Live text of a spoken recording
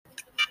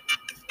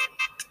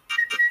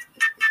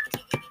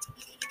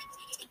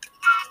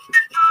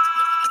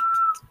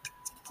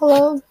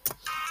Hello.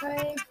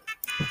 Hi.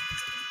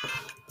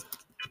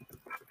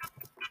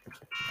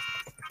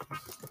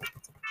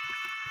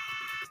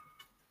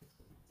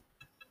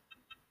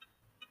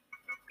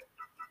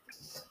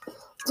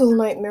 Little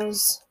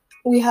Nightmares.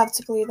 We have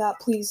to play that,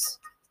 please.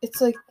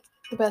 It's like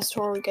the best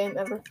horror game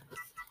ever.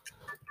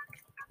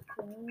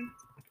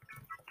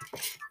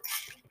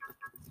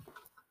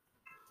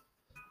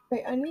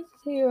 Wait, I need to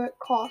see what it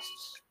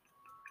costs.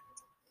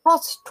 It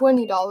costs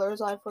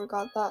 $20, I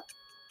forgot that.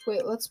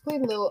 Wait, let's play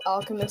Little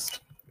Alchemist.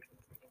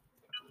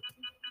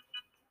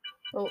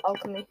 Little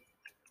Alchemy.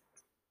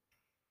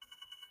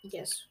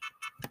 Yes.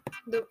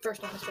 The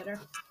first one is better.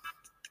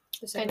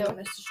 The second one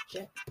is just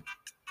shit.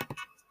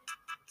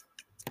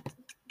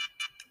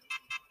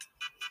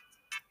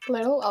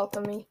 Little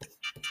Alchemy.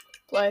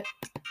 Play.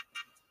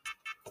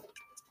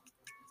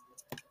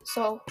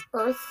 So,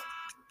 earth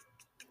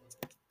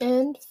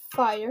and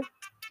fire,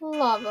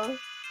 lava,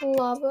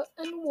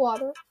 and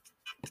water,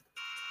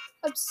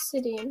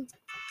 obsidian.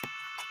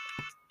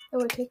 It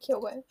would take you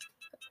away.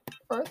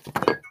 Earth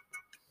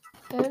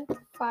and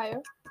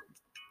fire,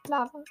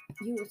 lava.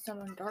 You with some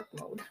on dark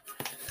mode.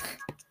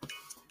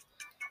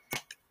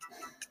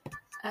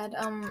 Add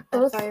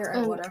Earth fire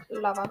and water.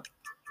 Lava.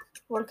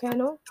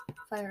 Volcano.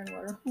 Fire and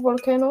water.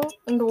 Volcano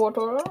and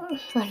water.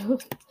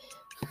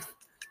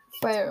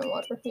 Fire and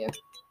water, yeah.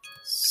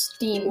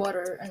 Steam.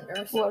 Water and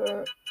earth.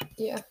 Water,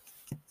 yeah.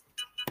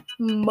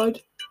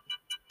 Mud.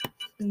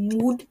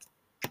 Wood.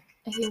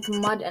 I think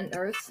mud and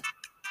earth.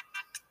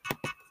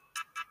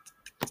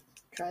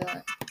 Try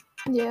that.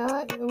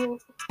 Yeah, it will.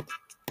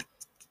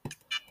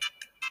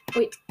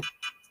 Wait.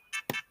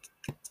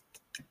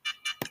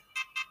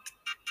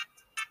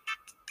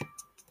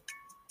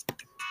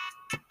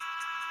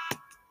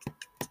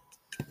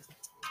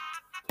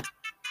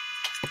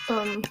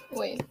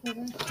 Wait.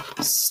 Okay.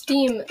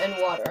 Steam and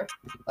water.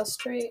 A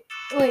straight.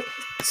 Wait.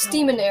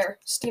 Steam and air.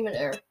 Steam and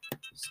air.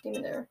 Steam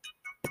and air.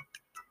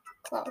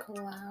 Cloud.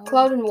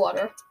 Cloud and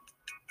water.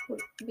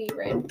 Would be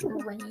rain.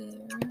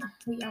 Rain.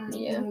 We are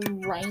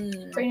making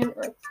rain. Rain and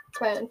earth.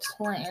 Plant.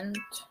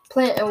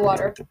 Plant and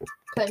water.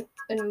 Plant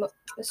and a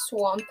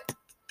swamp.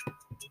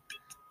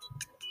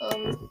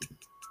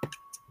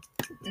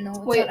 No, it's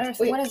wait, not earth.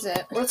 Wait. What is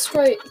it? Let's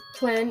try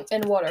plant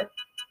and water.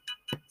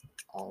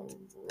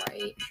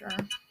 Alright, sure.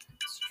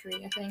 It's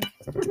tree, I think.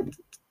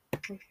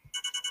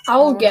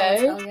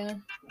 Algae.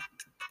 Algae.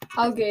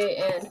 Algae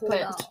and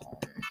plant.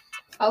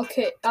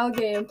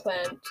 Algae and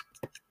plant.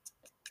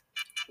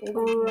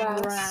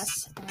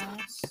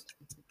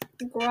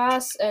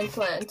 Grass and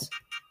plant.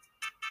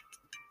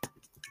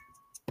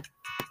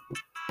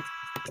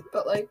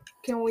 But like,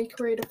 can we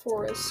create a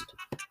forest?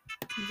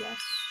 Yes,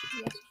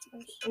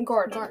 of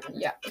course. Garden.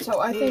 Yeah. So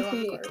I think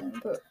we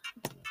put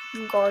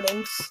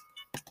gardens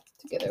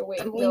together.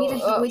 Wait, we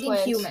need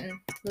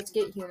human. Let's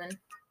get human.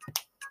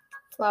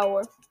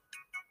 Flower.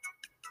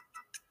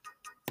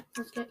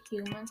 Let's get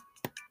human.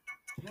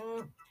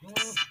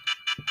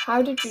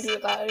 How did you do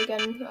that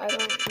again? I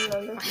don't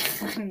remember.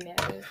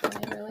 Never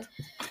really.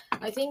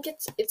 I think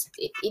it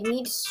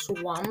needs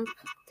swamp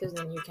because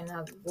then you can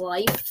have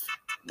life,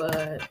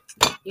 but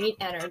you need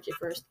energy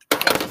first.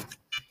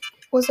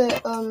 Was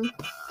it air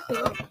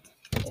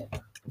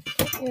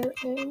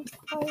and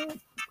fire?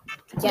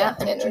 Yeah,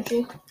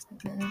 energy.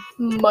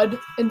 Mm-hmm. Mud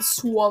and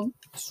swamp.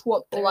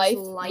 Life.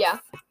 Life. Yeah.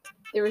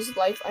 There is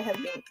life. I have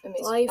been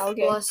amazing. Life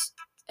Algae. plus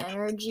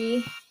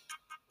energy.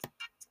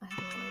 I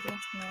have no idea.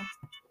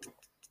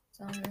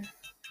 No.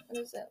 What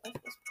is it? Life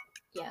plus.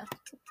 Yeah.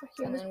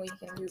 And then we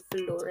can do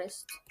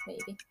florist,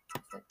 maybe. Is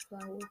that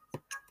flower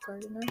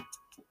gardener?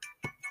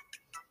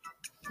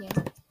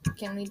 Yeah.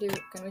 Can we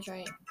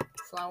try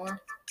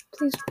flower?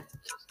 Please.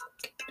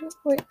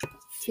 Wait.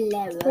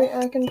 Flower. Wait,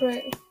 I can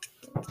try.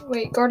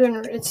 Wait,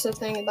 gardener. It's the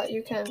thing that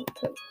you can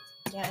put.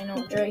 Yeah, I know.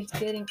 I'm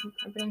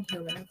putting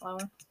human and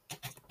flower.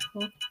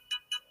 Huh?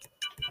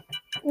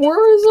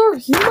 Where is our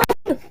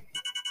human?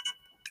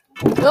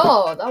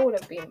 No, that would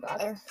have been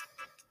better.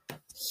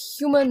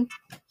 Human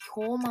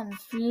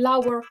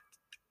flower.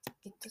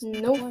 It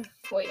doesn't work.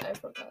 Wait, I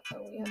forgot that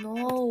we have.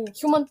 No.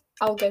 Human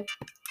algae.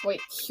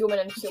 Wait, human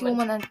and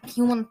human.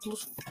 Human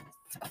plus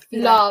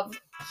love.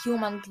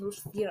 Human plus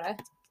fire.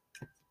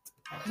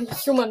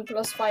 Human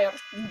plus fire.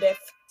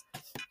 Death.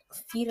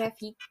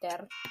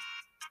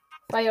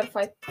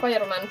 Firefighter.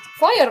 Fireman.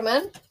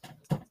 Fireman?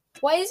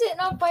 Why is it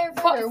not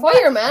firefighter?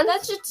 Fireman?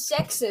 That's just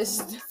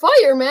sexist.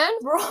 Fireman?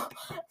 Bro.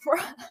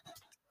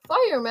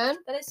 Fireman?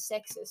 That is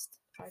sexist.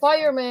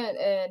 Fireman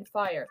and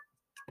fire.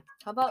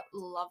 How about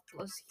love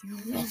plus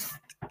human?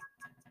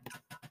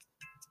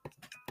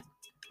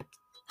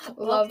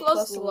 Love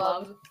plus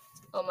love.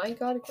 Oh my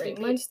god, great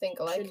minds think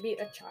alike. Should be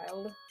a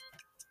child,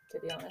 to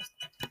be honest.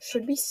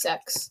 Should be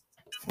sex.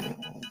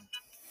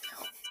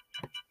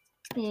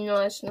 No,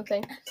 it's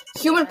nothing.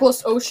 Human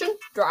plus ocean?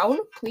 Drown,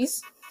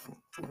 please.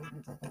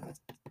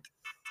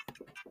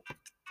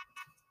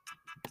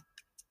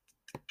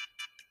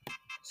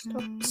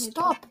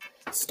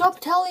 Stop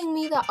telling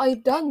me that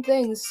I've done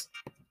things.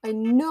 I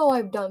know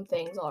I've done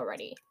things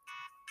already.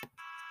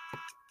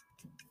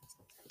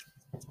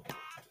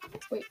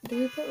 Wait, do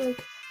we put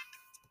like...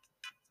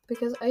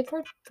 Because I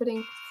tried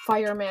putting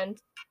fireman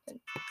in.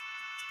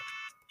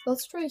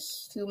 Let's try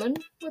human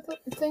with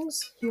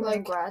things. Human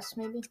like grass,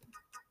 maybe?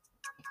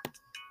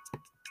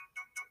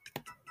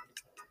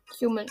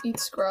 Human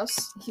eats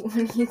grass.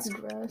 Human eats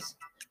grass.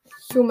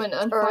 Human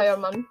and Earth.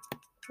 fireman.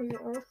 Maybe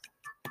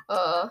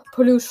earth?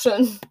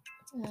 Pollution.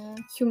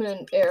 Human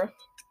and air.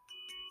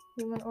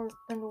 Human or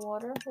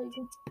underwater,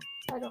 maybe?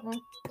 I don't know.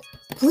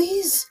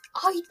 Please,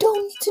 I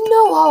don't need to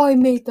know how I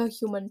made the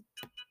human.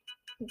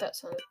 That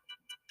sounded...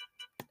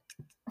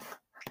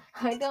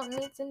 I don't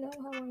need to know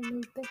how I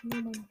made the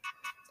human.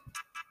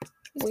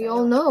 We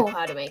all know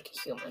how to make a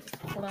human.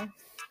 Hold on.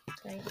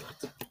 Okay.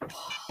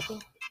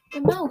 The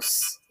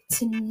mouse.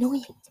 It's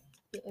annoying.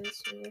 It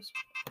is.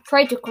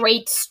 Try to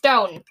create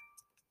stone.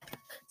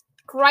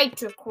 Try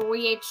to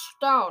create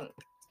stone.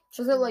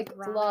 So they're like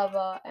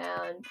lava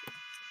and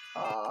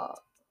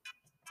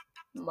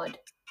mud.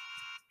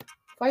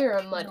 Fire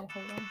and mud. No,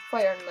 hold on.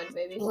 Fire and mud,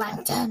 baby.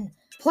 Plankton.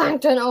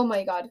 Plankton. Oh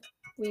my god.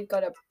 We've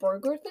got a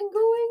burger thing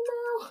going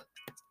now.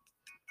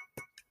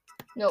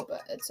 No,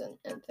 but it's an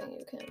end thing.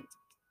 You can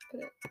put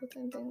it with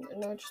anything.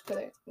 No, just put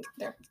it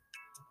there.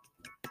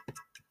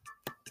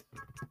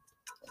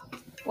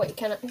 Wait,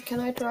 can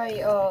I try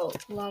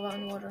Lava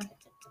and water?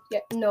 Yeah,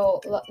 no,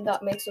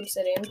 that makes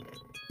obsidian.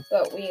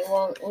 But we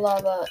want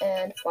lava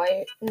and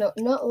fire. No,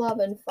 not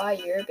lava and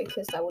fire,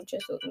 because that would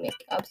just make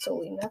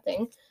absolutely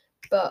nothing.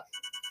 But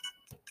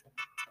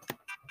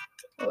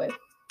oh wait,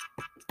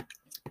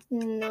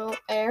 no,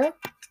 air.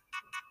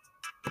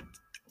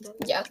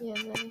 Yeah.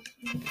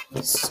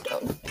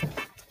 Stone.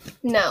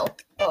 Now,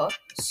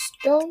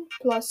 stone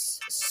plus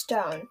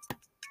stone.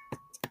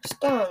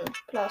 Stone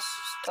plus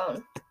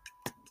stone.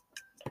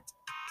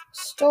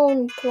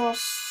 Stone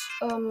plus,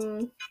 how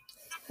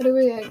do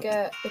we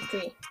get a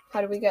tree?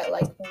 How do we get,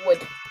 like, wood?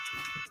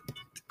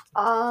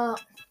 Yeah.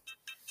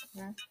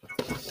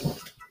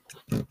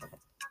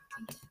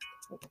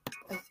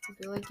 I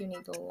feel like you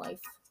need a life.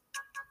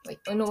 Wait,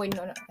 oh no, wait,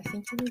 no. I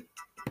think you need...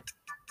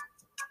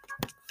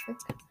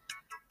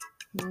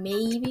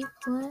 Maybe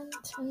plant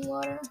and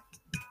water?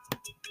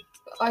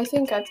 I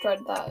think I've tried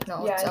that.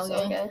 No, yeah, it's it's algae.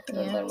 okay. Yeah.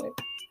 And then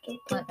we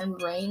Plant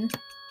and rain?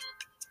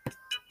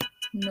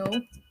 No.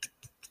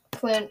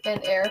 Plant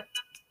and air.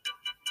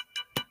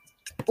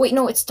 Wait,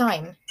 no, it's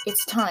time.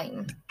 It's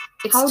time.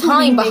 It's How do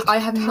time, we but make I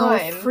have no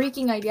time?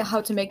 freaking idea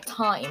how to make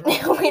time.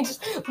 We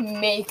just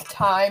make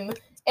time.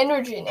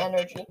 Energy and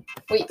energy.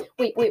 Wait.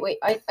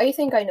 I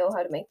think I know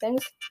how to make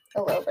things.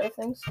 A little bit of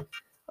things.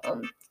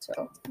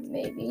 So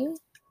maybe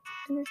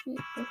energy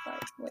and fire.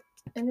 Wait,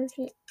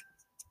 energy.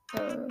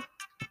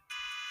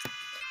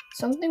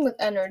 Something with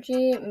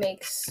energy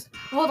makes.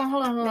 Hold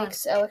on.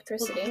 Makes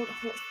electricity.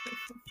 Hold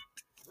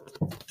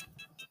on.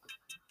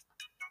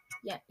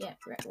 Yeah,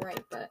 right,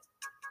 but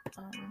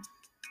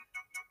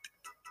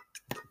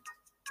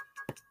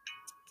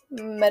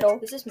Metal.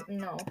 This is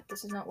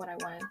not what I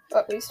wanted.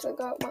 But we still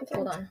got one thing.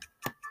 Hold on.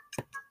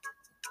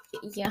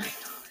 Yeah.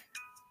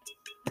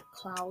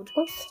 Cloud.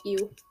 Earth.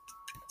 You.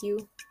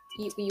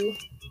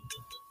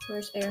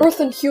 Where's air? Earth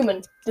and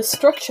human.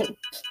 Destruction.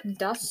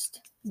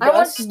 Dust. I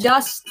want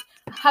dust.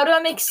 How do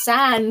I make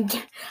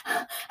sand?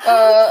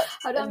 How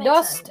do I make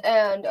dust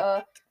sand?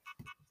 and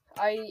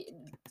I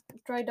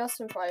try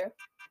dust and fire.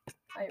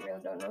 I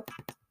really don't know.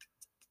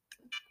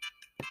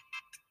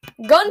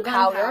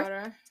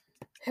 Gunpowder.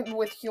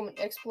 With human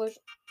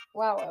explosion.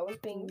 Wow, I was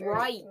being very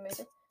right.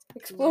 amazing.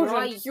 Explosion.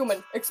 Right.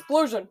 Human.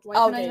 Explosion. Why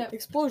Algae.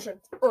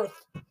 Explosion.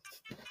 Earth.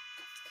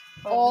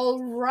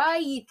 All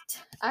right.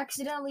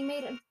 Accidentally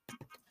made a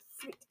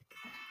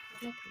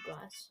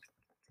glass.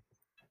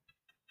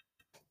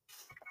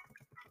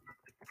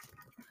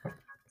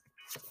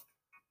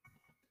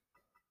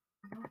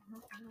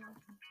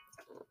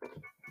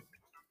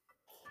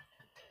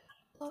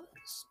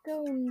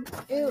 Stone,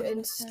 air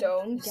and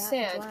stone,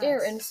 sand, glass.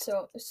 air and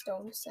stone,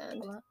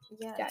 sand. Yeah,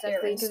 Yeah,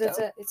 exactly. Because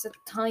it's a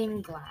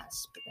time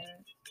glass, but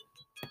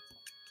then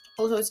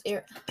also it's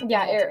air.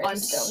 Yeah, air and I'm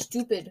stone.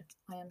 stupid.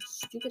 I am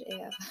stupid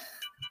AF.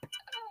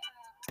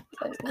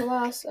 And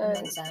glass And and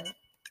then sand.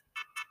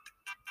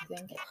 I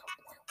think.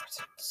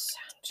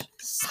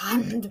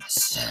 Sand.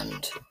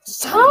 Sand.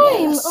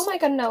 Time! Oh my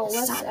god, no.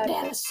 Let's add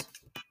this.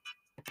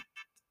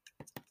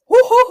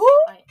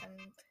 I am.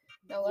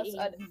 Now let's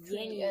add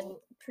tree and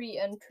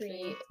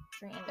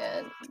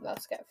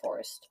let's get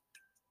forest.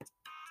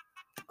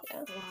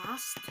 Yeah.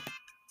 Forest.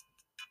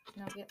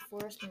 Now get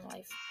forest and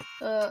life.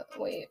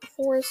 Wait.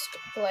 Forest,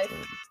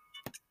 life.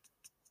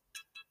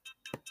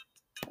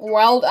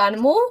 Wild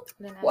animal?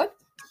 Then What?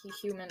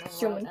 Human and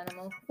Human. wild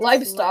animal.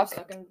 Livestock.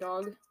 Livestock and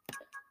dog.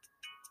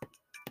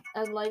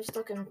 Add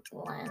livestock and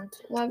plant.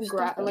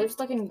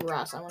 Livestock and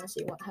grass. I want to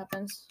see what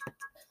happens.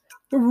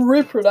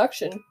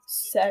 Reproduction.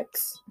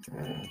 Sex.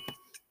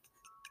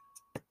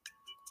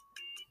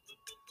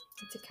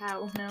 It's a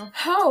cow now.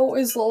 How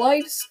is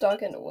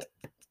livestock and what?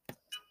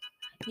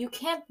 You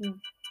can't.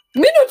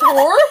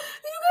 Minotaur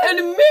and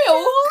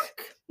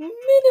milk.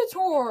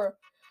 Minotaur.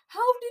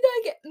 How did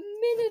I get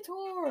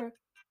Minotaur?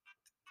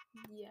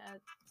 Yeah.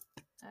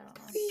 I don't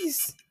know.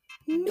 Please.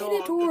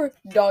 Minotaur.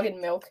 Dog and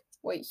milk.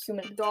 Wait,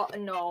 human.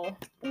 No.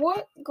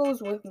 What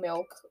goes with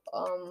milk?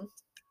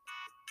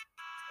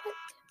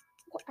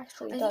 What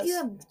actually I does? think you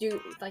have to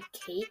do like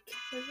cake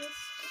with this.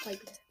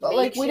 Like, but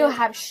like we don't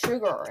have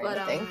sugar or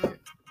anything.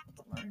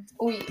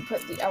 We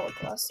put the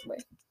hourglass away.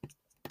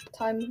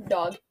 Time,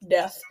 dog,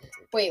 death.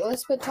 Wait,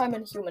 let's put time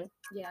in human.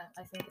 Yeah,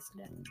 I think it's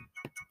death.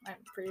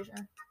 I'm pretty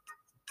sure.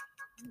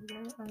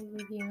 Where are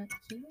you, human?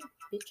 Human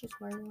bitches,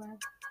 where are you at?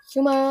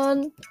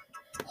 Human.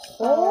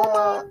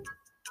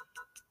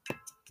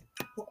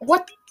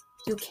 What?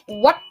 You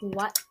can't. What?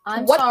 What?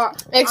 I'm What? sorry.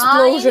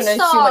 Explosion I'm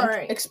and sorry.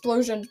 human.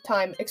 Explosion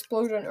time.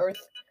 Explosion earth.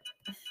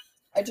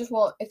 I just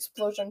want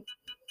explosion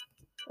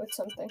with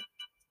something.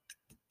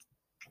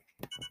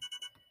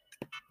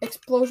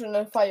 Explosion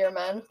and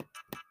fireman.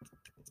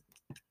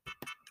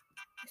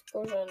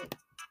 Explosion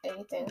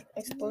anything.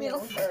 Explosion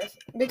Milk. earth.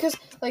 Because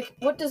like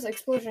what does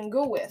explosion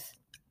go with?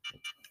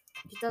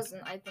 It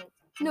doesn't, I think.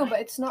 No, but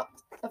it's not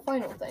a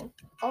final thing.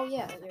 Oh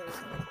yeah,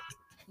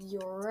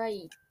 you're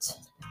right.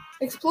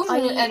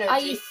 Explosion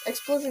energy.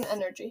 Explosion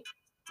energy.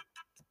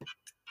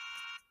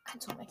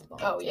 Atomic bomb.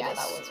 Oh yeah,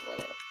 that was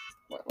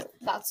what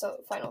that's a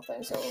final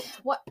thing. So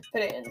what?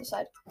 Put it in the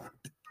side.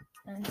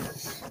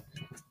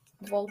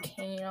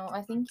 Volcano.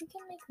 I think you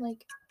can make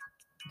like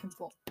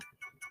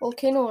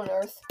volcano on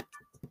Earth.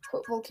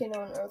 Put volcano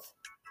on Earth.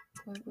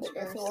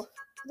 Earth.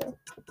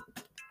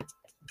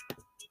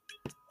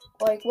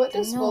 Like what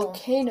does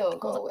volcano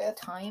go with?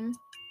 Time.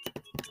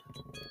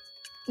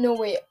 No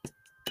wait.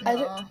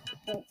 No.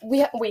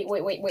 Wait.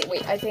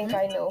 I think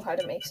I know how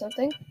to make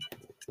something.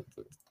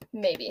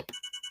 Maybe.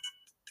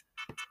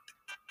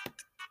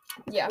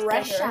 Yeah.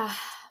 Pressure.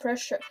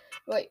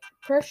 Wait.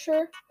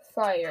 Pressure.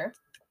 Fire.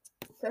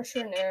 Pressure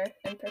and air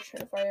and pressure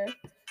and fire.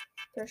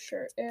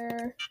 Pressure,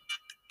 air.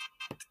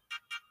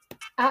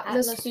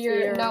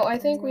 Atmosphere. No, I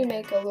think we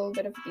make a little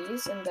bit of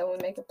these and then we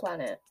make a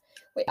planet.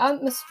 Wait,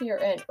 atmosphere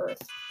and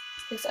Earth.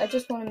 Because I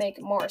just want to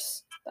make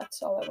Mars.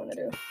 That's all I want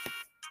to do.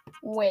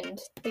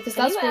 Wind. Because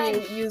that's where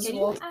you use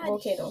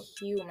volcano.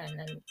 Human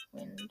and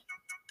wind.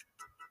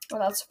 Well,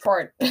 that's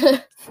part.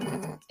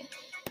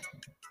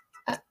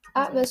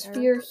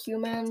 Atmosphere,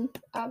 human.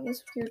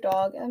 Atmosphere,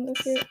 dog.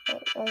 Atmosphere,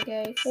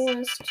 okay,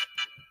 forest.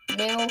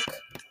 Milk.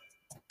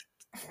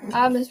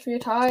 Atmosphere,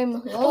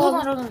 time.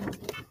 Hold on.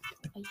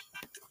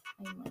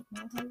 I might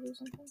know how to do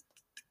something.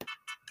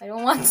 I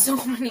don't want so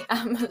many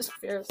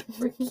atmospheres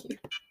for you.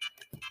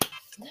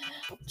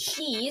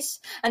 Cheese.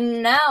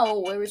 And now,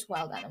 where is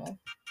wild animal?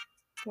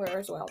 Where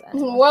is wild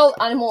animal? Wild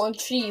animal and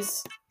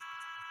cheese.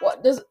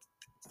 What does...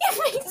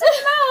 It makes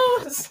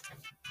a mouse!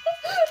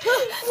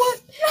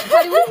 What?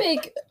 How do we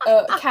make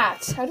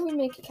cats? How do we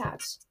make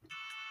cats?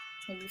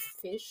 Maybe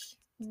fish?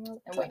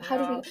 Wait, how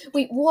do we...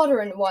 Wait, water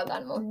and wild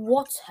animal.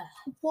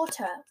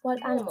 Water.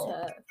 Wild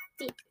animal.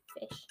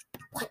 Fish.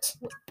 What?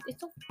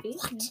 It's not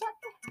fish.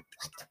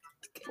 What?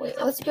 Wait,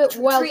 let's put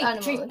wild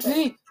animal.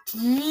 Tree.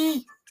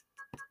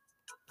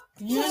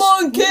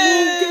 Monkey!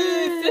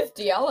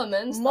 50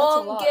 elements.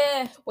 Monkey.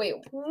 That's a lot. Wait, I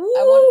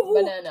want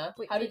banana.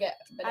 How to get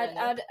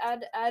banana?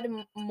 Add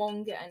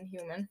monkey and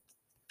human.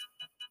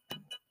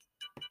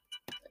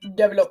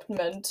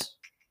 Development.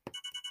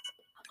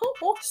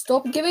 Oh,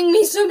 stop giving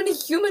me so many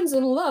humans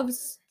and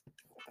loves.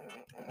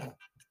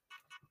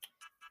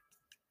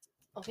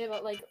 Okay,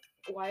 but like,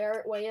 why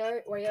are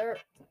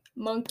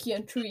monkey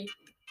and tree?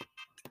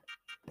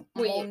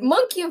 Wait,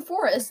 monkey and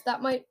forest.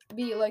 That might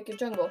be like a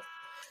jungle.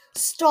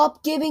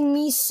 Stop giving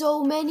me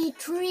so many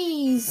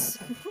trees.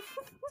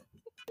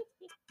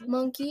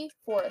 Monkey,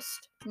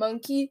 forest.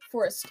 Monkey,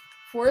 forest.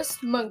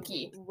 Forest,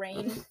 monkey.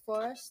 Rain,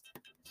 forest.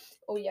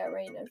 Oh yeah,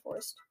 rain and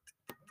forest.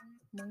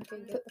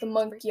 Monkey. Put the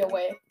monkey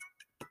away.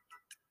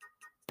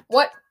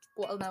 What?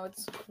 Well, now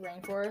it's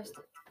rainforest.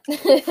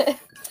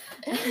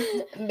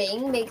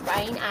 Being big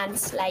rain and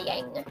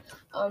slaying.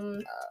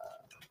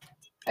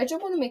 I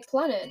just want to make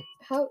planet.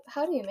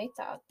 How do you make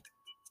that?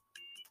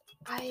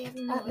 I have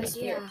no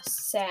Atmosphere, idea.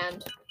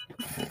 sand.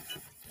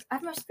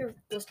 Atmosphere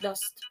was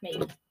dust,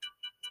 maybe.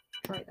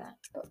 Try that.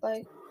 But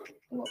like,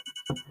 what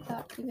would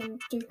that even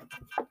do?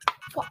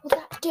 What would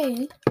that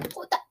do? What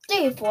would that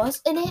do for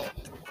us, innit?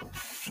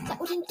 That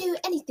wouldn't do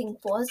anything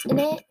for us,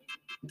 innit?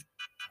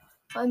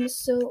 I'm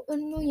so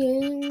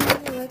annoying.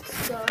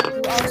 Let's go.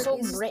 You are so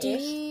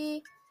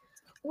British.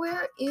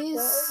 Where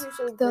is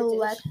so the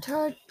British?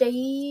 letter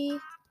D?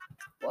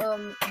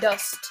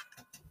 Dust.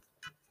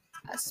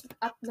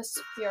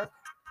 Atmosphere.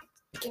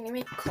 Can you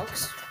make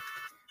cocks?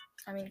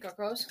 I mean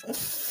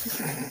cockroaches.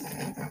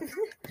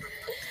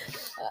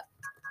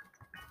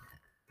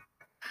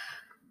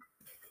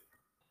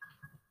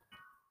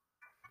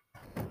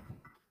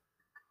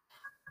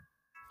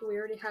 Do we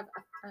already have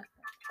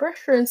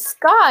pressure and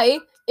sky?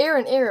 Air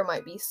and air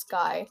might be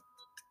sky.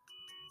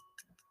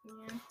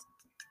 Yeah.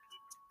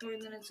 Or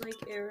then it's like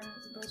air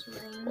and plus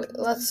rain. Wait,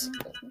 let's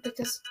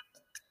because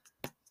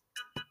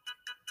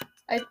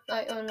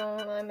oh no,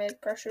 I made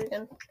pressure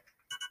again.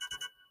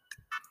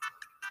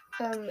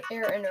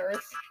 Air and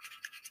earth.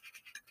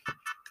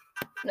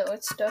 No,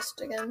 it's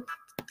dust again.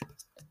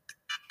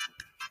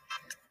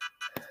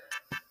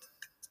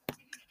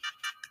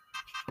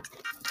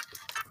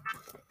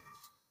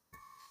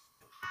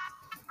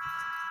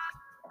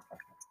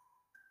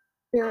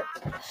 Here.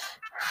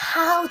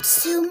 How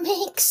to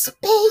make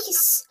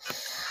space.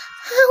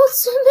 How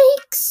to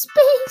make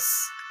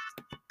space.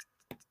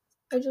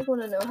 I just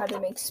want to know how to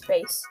make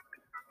space.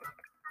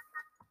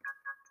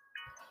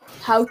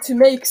 How to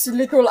make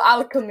little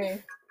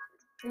alchemy.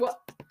 What?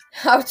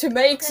 How to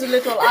make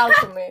little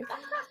alchemy.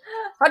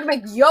 How to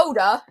make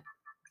Yoda.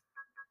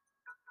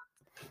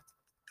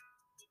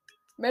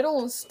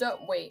 Metal and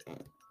stone. Wait.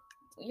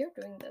 We are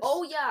doing this.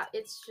 Oh yeah,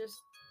 it's just.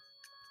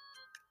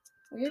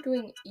 We are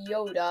doing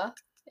Yoda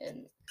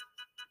and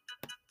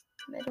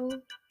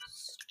metal,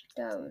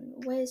 stone.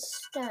 Where's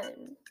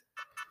stone?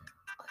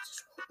 I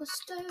just want the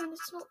stone.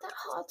 It's not that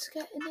hard to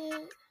get in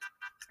it.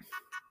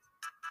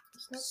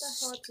 It's not that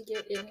hard to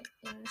get in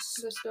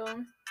the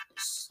stone.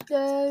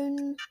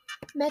 Stone,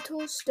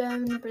 metal,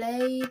 stone,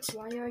 blade.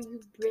 Why are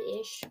you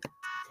British?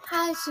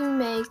 How to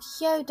make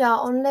Yoda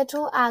on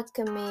Little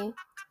Alchemy.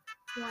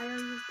 Why are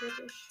you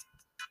British?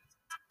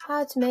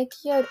 How to make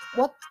Yoda.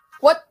 What?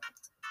 What?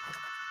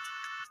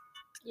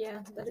 Yeah,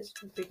 that is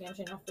Big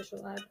Engine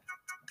official ad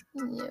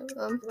Yeah,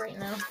 right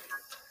now.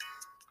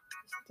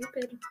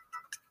 Stupid.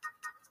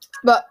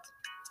 But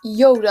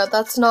Yoda,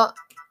 that's not.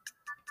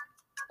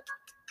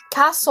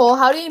 Castle,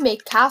 how do you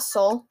make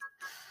castle?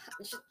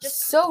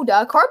 Just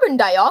Soda, carbon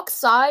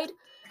dioxide.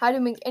 How do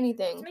you make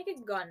anything? make a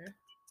gun.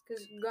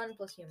 Because gun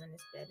plus human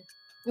is dead.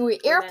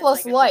 Wait, So air that's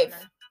plus like a life.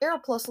 human. Air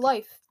plus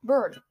life.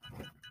 Bird.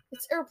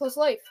 It's air plus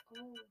life.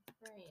 Oh,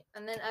 right.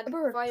 And then add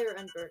bird. fire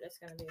and bird. That's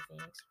gonna be a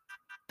phoenix.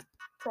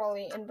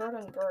 Probably. And bird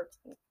and bird.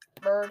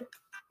 Bird.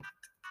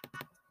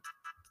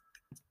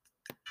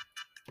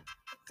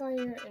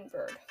 Fire and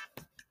bird.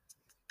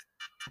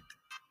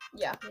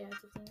 Yeah. Yeah,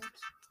 it's a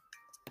phoenix.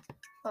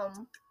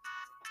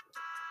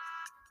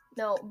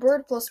 Now,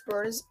 bird plus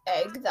bird is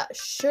egg. That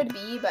should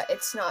be, but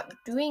it's not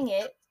doing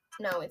it.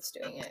 Now it's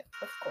doing it,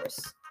 of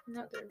course.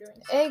 No, they're doing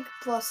it. Egg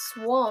plus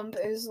swamp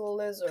is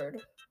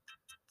lizard.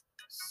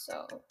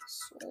 So,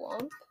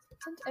 swamp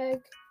and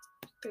egg.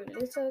 Do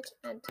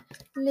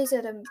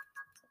lizard and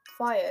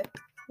fire.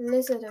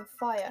 Lizard and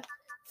fire.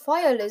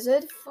 Fire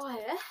lizard.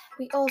 Fire.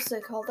 We also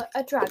call that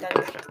a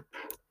dragon.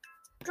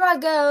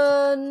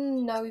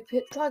 Dragon! Now we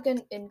put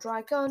dragon in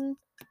dragon.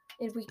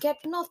 And we get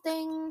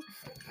nothing.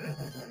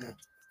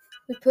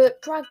 We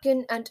put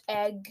dragon and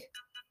egg.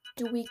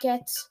 Do we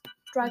get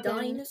dragon?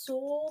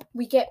 Dinosaur.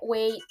 We get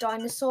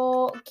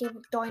dinosaur. Give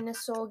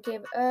dinosaur.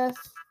 Give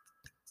earth.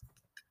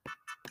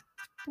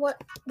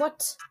 What?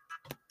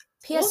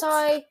 PSI.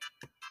 PSI.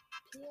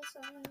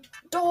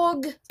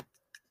 Dog.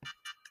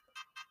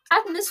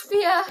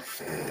 Atmosphere.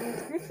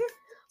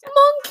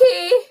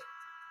 Monkey.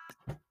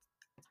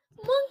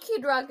 Monkey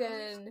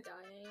dragon.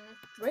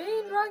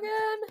 Rain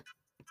dragon.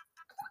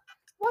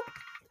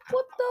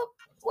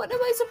 What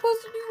am I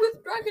supposed to do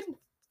with dragon?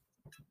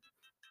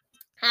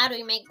 How do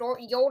you make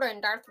Yoda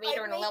and Darth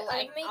Vader in a little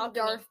egg?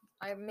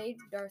 I've made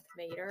Darth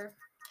Vader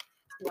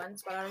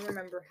once, but I don't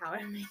remember how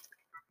I made.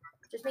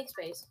 Just make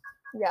space.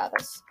 Yeah,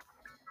 that's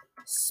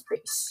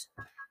space.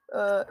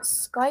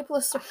 Sky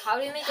plus. How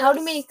do you make? How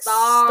to make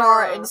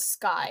star in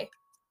sky?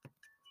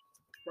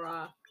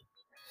 Bruh.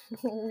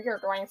 You're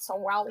doing so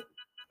well.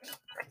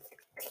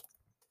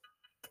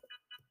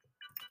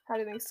 How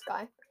do you make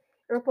sky?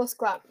 Air plus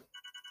cloud.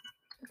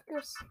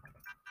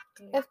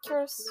 Of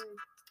course.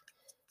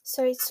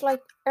 So it's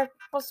like Earth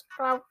plus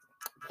cloud.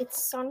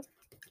 It's sun.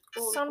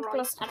 Sun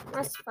plus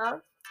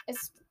atmosphere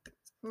is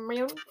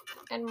moon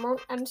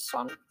and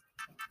sun.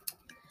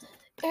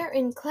 Air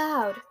and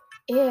cloud.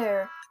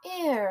 Air.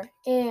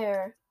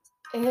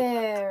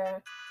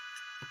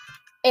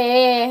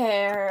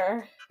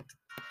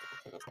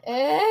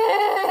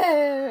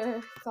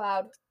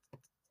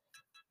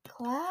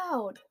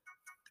 Cloud.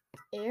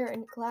 Air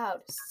and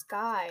cloud.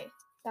 Sky.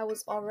 That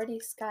was already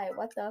sky.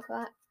 What the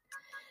fuck?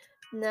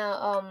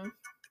 Now,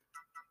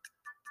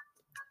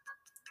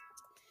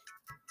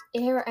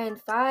 air and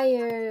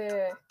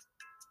fire.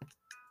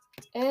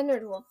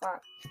 Energy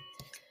fire.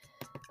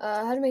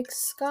 How to make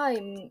sky?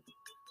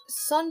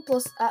 Sun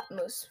plus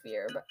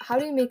atmosphere. But how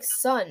do you make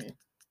sun?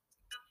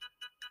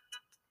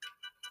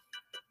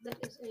 That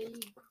is a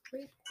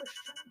great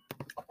question.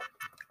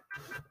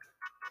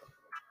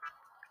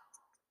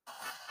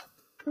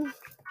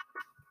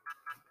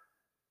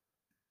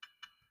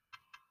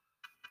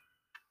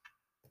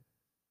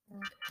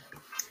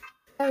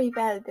 Very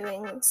bad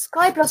doing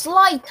sky plus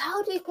light.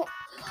 How do you get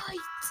light?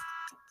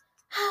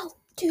 How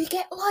do you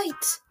get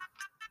light?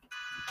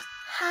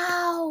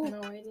 How?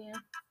 No idea.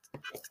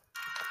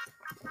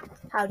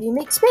 How do you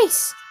make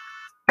space?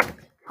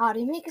 How do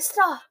you make a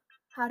star?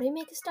 How do you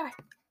make a star?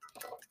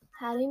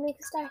 How do you make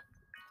a star?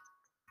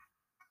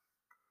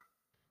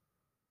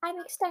 I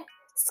make a star.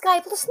 Sky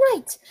plus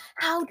night.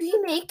 How do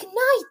you make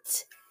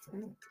night?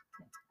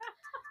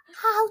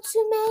 How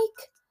to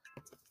make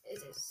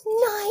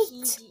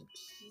night?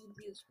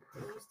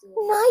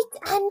 Night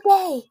and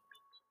day.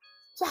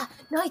 Yeah,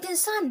 night and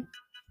sun.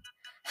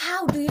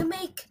 How do you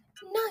make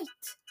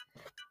night?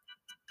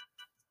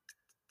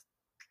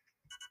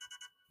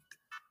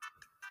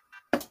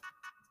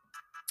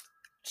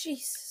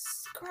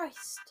 Jesus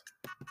Christ.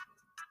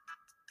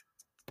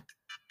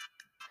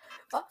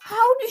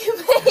 How do you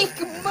make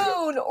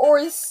moon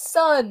or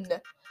sun?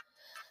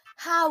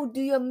 How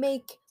do you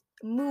make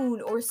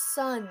moon or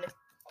sun?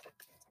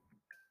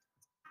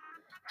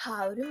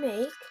 How to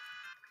make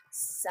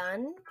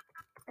sun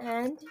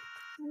and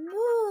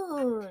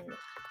moon.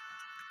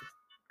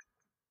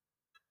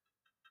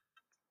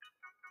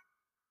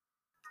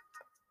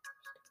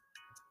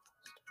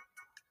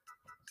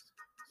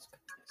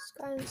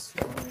 Sky and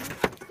stone.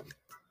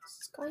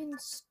 Sky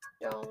and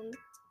stone.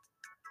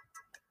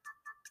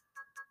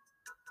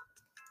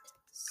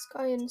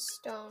 Sky and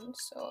stone.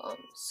 So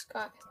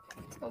sky.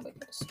 Oh my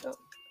god, stone.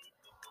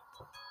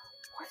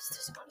 Why is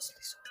this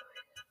honestly so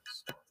annoying?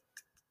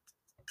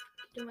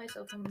 Do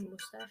myself a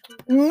mustache.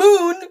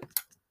 Moon.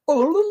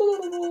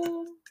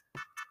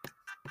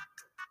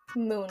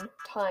 Moon.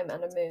 Time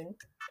and a moon.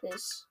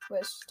 Please.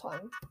 Where's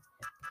time?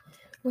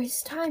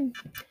 Where's time?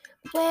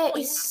 Where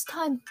is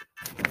time?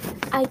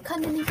 I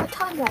can't believe what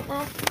time right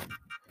now.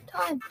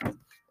 Time.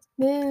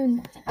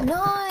 Moon.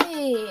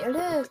 Night.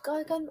 Look,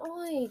 I got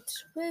night.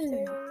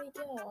 Moon. Oh my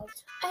god.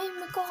 Oh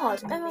my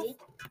god.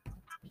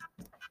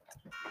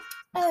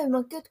 Oh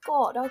my good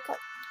god. I got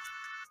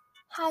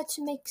how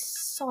to make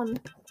sun.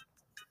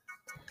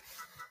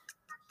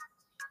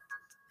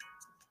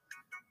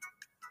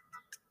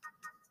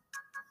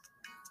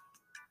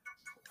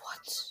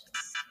 What?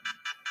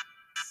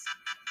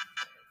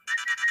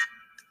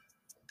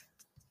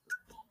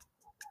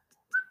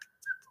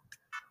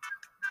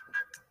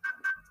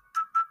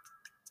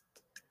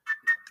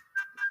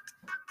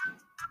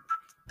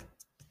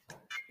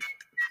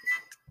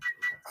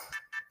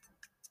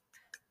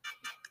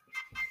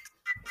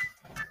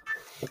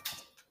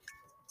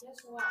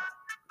 Guess what?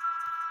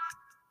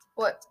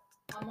 What?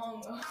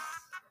 Among Us.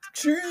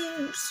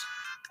 Choose.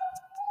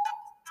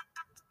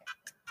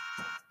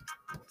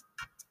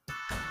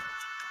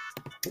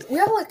 We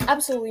have like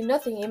absolutely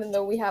nothing, even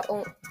though we have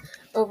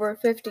over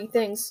 50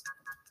 things.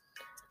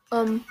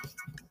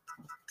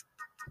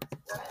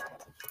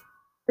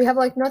 We have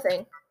like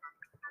nothing.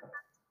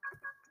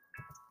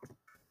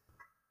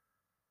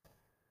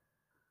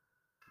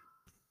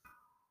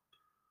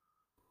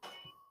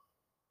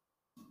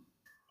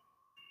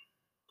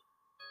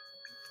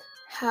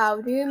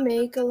 How do you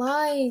make a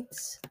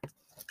light?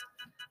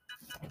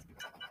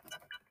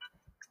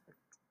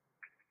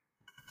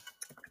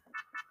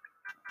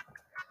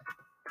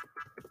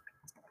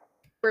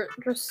 We're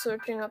just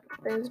searching up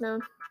things now.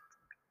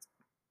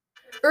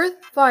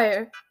 Earth,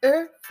 fire,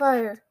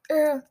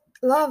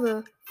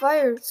 lava,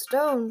 fire,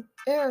 stone,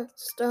 air,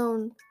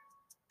 stone,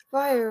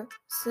 fire,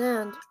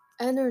 sand,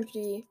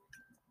 energy.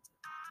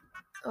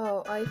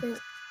 Oh, I think.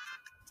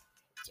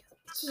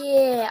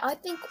 Yeah, I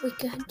think we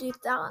can do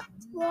that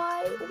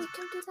right. We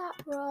can do that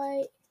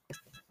right.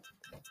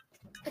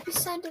 I'd be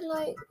sounding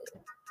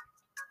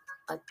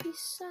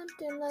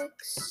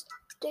like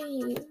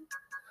Steve.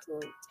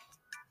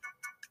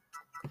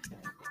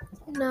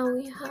 Now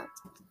we have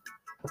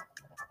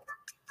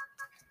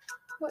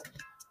what?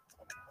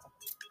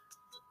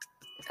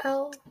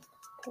 L.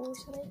 What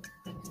was it?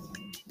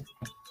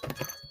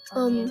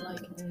 I mean,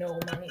 like no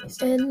money.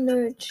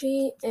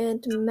 Energy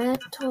and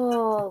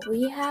metal.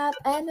 We have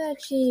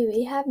energy.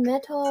 We have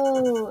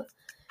metal.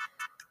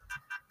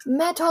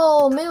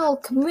 Metal,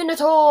 milk,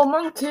 minotaur,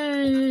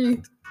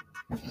 monkey.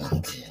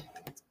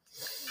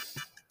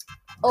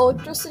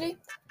 Electricity.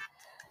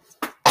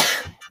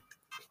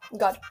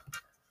 God.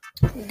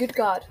 Good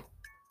God.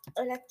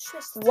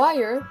 Electricity.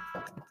 Wire.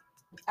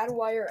 Add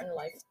wire and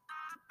life.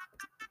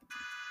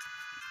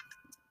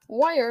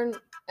 Wire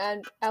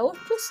and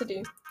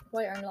electricity.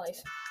 Wire and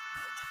life.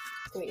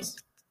 Please.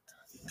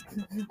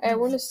 I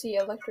want to see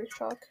electric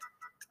shock.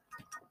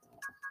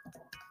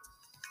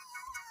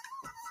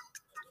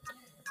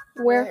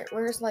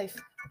 Where's life?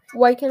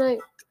 Why can I?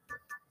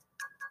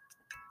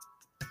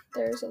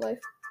 There's a life.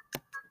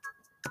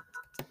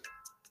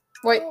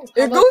 Wait,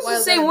 it goes the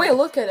same way.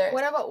 Look at it.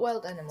 What about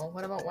wild animal?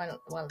 What about wild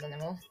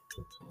animal?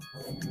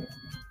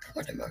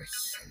 What about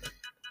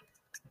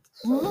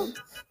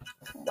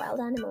Wild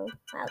animal.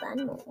 Wild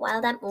animal.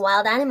 Wild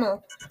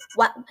animal.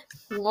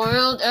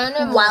 wild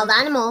animal? Wild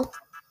animal.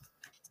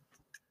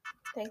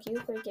 Thank you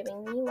for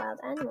giving me wild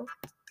animal.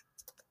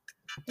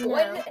 No.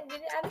 Why did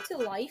it add it to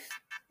life?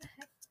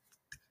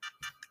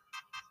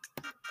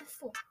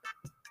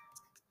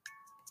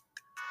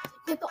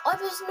 Yeah, but I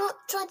was not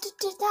trying to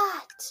do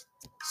that.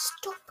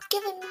 Stop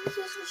giving me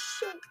this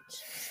shit.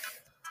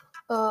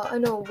 I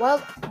know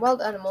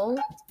wild animal.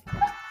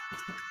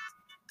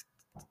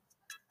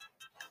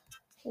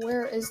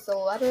 Where is the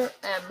letter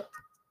M?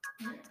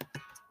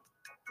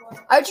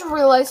 I just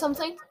realized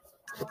something.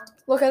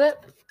 Look at it.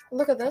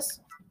 Look at this.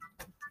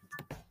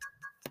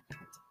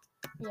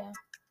 Yeah.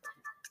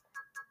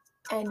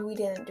 And we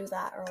didn't do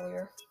that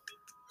earlier.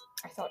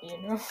 I thought you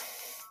knew.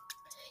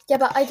 Yeah,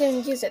 but I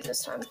didn't use it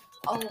this time.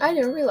 Oh. I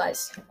didn't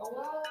realize.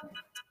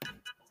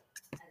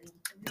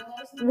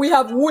 We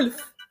have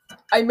wolf.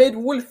 I made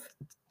wolf.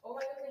 Oh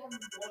my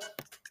god,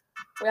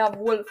 We have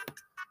wolf.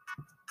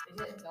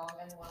 Is it dog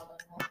and wild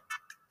animal?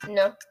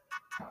 No.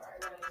 Alright,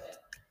 what is it?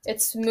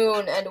 It's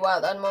moon and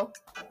wild animal.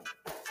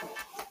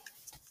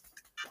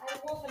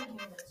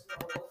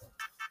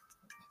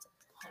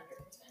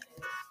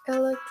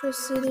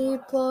 Electricity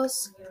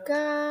plus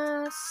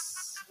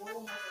gas.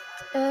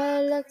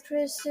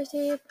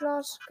 Electricity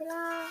plus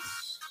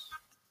gas.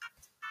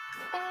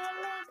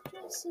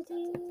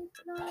 Electricity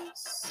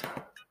plus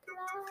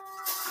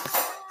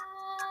gas.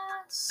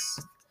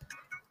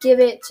 Give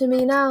it to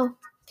me now.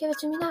 Give it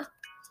to me now.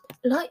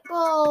 Light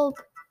bulb.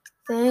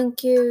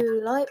 Thank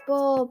you. Light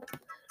bulb.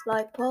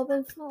 Light bulb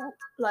and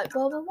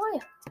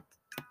wire.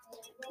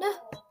 No.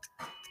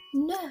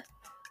 No.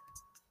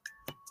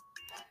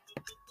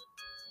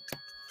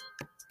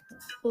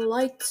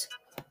 Light.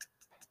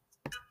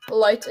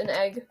 Light and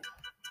egg.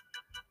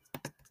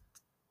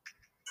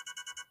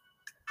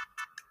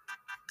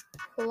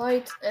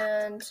 Light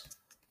and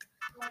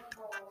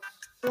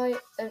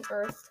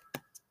earth.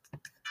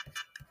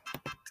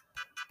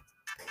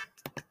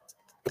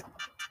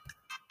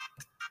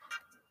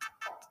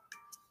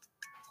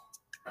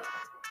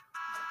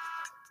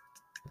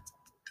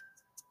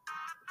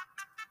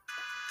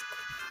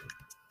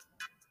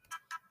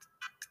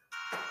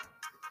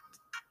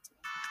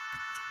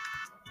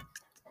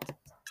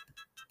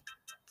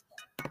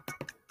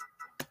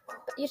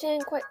 You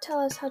didn't quite tell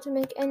us how to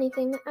make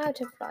anything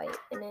out of light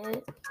in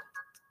it.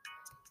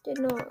 Did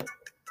not.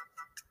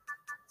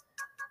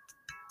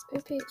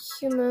 Repeat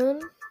human.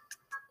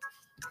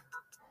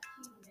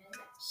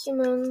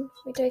 Human.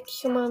 We take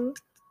human.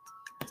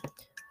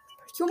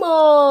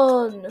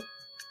 Human!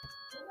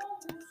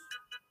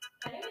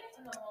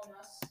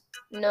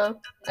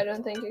 No, I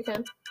don't think you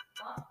can.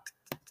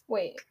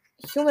 Wait,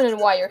 human and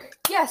wire.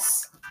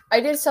 Yes! I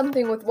did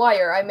something with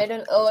wire. I made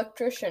an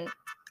electrician.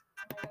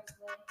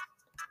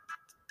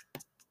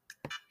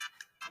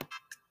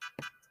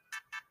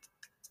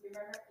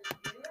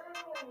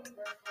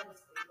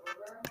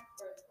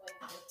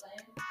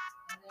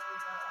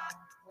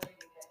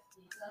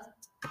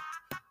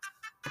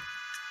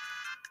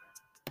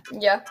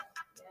 Yeah.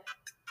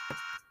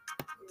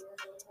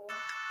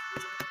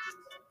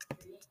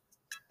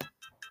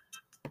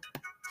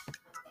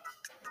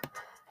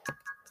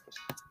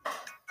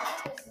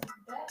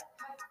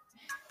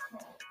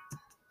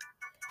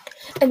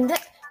 And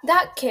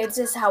that, kids,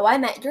 is how I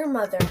met your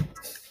mother.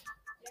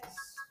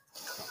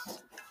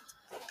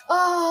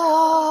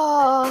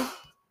 Oh,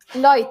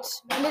 light.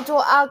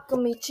 Little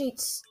alchemy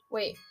cheats.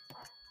 Wait.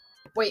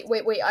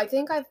 I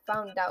think I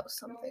found out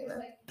something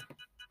now.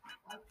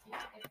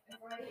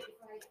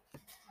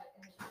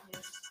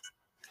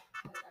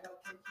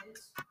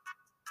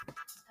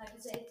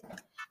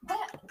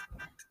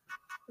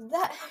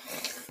 That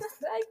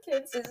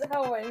kids is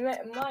how I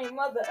met my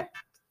mother.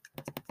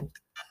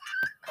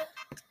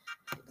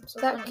 So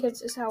That, funny.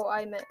 kids, is how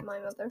I met my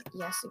mother.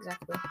 Yes,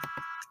 exactly.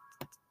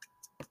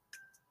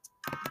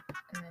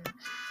 And then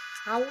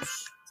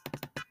house,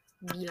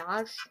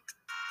 village,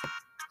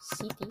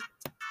 city.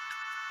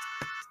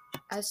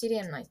 City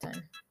at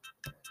nighttime.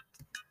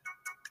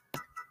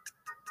 It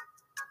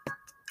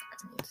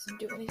doesn't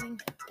do anything.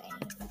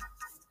 Damn.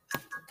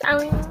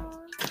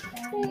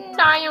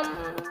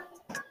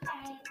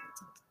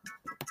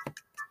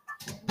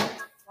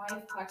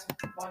 Five packs of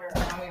butter,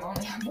 and now we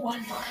only have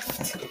one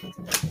left.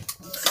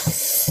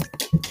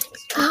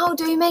 How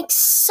do you make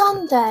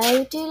sun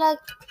though? Do you like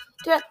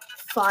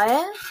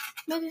fire?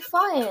 Maybe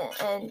fire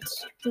and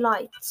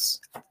light.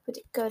 Would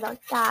it go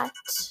like that?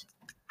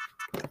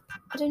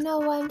 I don't know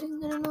why I'm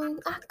doing an annoying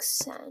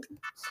accent.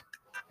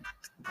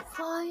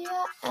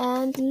 Fire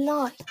and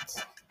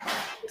light.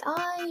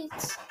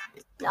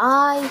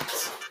 Light.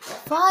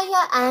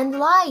 Fire and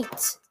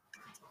light.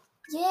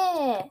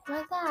 Yeah,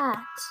 like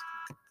that.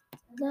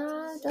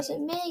 No,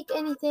 doesn't make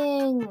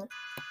anything.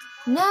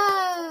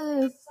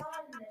 No.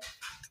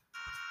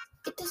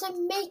 It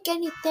doesn't make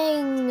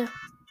anything.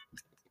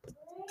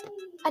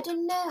 I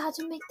don't know how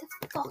to make the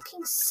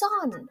fucking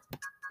sun.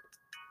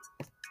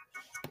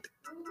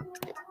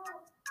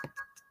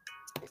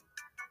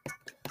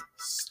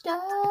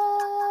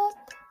 Stop.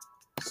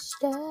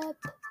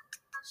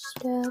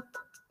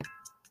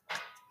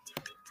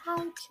 How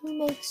to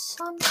make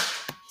sun?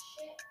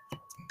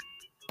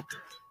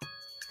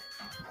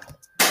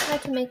 How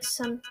to make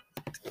sun?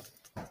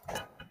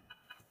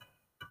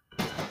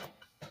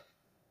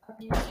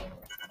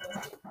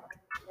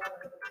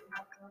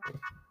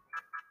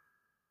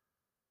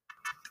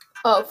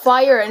 Oh,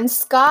 fire and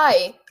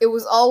sky. It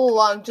was all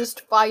along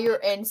just fire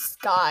and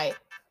sky.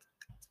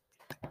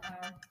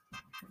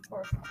 Of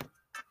course.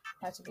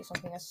 Had to be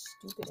something as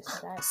stupid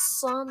as that.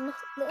 Sun.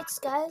 Let's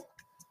go.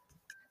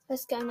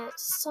 Let's go now.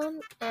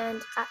 Sun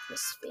and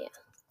atmosphere.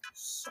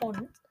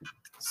 Sun.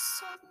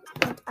 Sun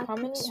and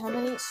atmosphere. How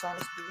many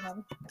suns do you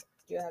have?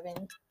 Do you have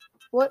any?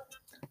 What?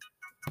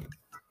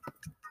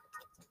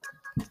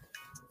 Do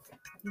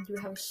you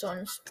have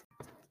suns?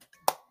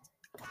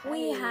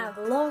 We have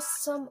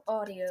lost some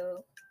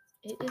audio.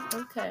 It is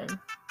okay.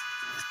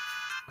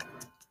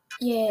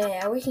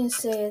 Yeah, we can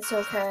say it's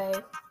okay.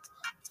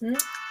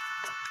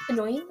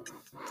 Annoying?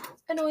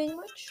 Annoying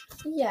much?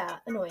 Yeah,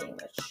 annoying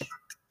much.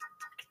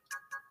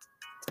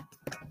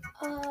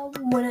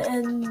 Wanna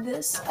end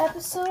this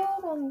episode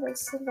on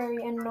this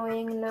very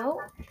annoying note?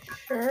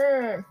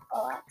 Sure.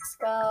 Let's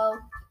go.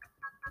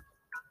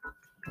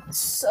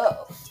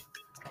 So,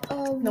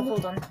 No,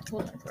 hold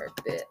on for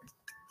a bit.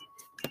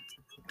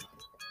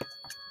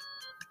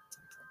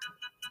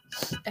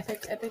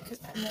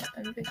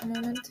 Epic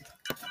moment.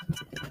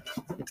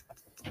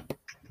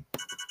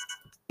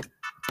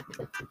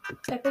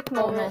 epic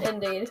Oh, moment no.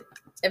 indeed.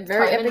 A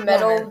very Time epic and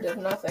metal moment. did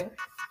nothing.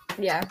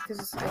 Yeah,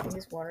 because I think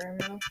it's water and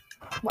metal.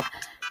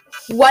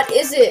 What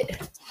is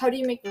it? How do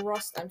you make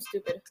rust? I'm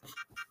stupid.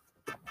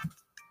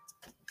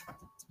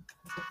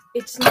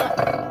 It's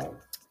not.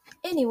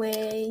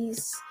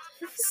 Anyways,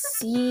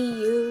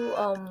 see you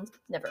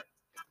never.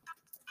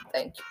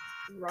 Thank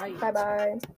you. Right. Bye bye.